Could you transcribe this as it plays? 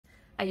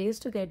I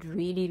used to get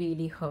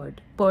really hurt,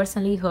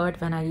 personally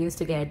hurt, when I used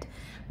to get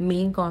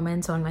mean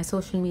comments on my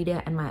social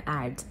media and my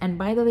ads. And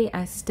by the way,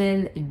 I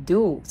still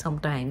do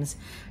sometimes.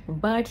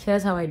 But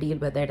here's how I deal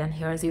with it, and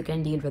here's you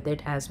can deal with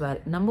it as well.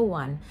 Number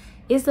one,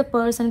 is the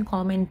person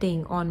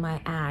commenting on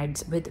my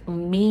ads with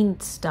mean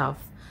stuff,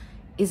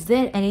 is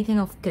there anything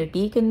of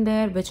critique in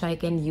there which I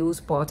can use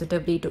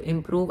positively to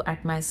improve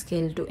at my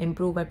skill, to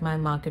improve at my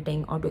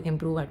marketing, or to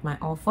improve at my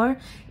offer?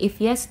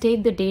 If yes,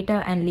 take the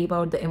data and leave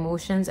out the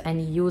emotions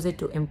and use it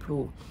to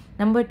improve.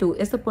 Number two,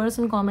 is the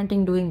person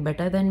commenting doing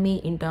better than me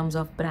in terms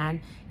of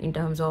brand, in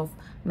terms of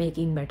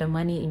making better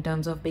money, in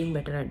terms of being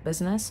better at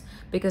business?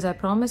 Because I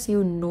promise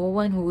you, no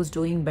one who is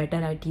doing better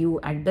at you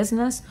at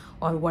business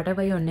or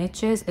whatever your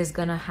niche is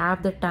gonna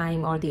have the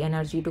time or the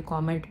energy to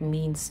comment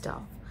mean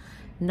stuff.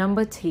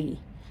 Number three,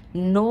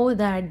 know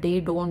that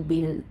they don't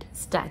build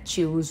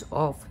statues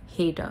of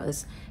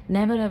haters.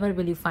 Never ever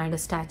will you find a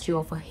statue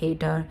of a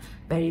hater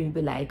where you'll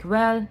be like,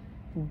 well,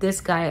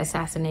 this guy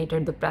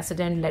assassinated the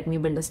president, let me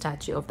build a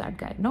statue of that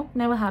guy. Nope,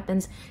 never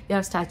happens. You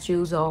have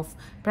statues of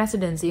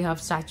presidents, you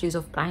have statues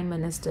of prime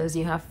ministers,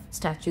 you have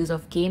statues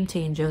of game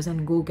changers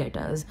and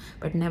go-getters,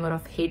 but never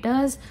of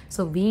haters.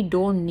 So we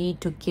don't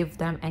need to give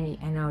them any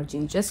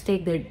energy. Just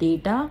take their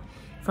data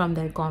from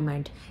their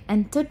comment,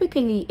 and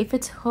typically if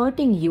it's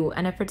hurting you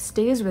and if it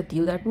stays with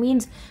you, that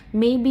means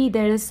maybe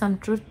there is some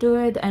truth to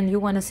it and you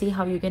want to see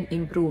how you can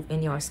improve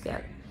in your skill.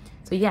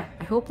 So yeah,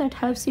 I hope that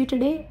helps you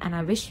today, and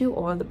I wish you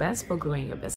all the best for growing your business.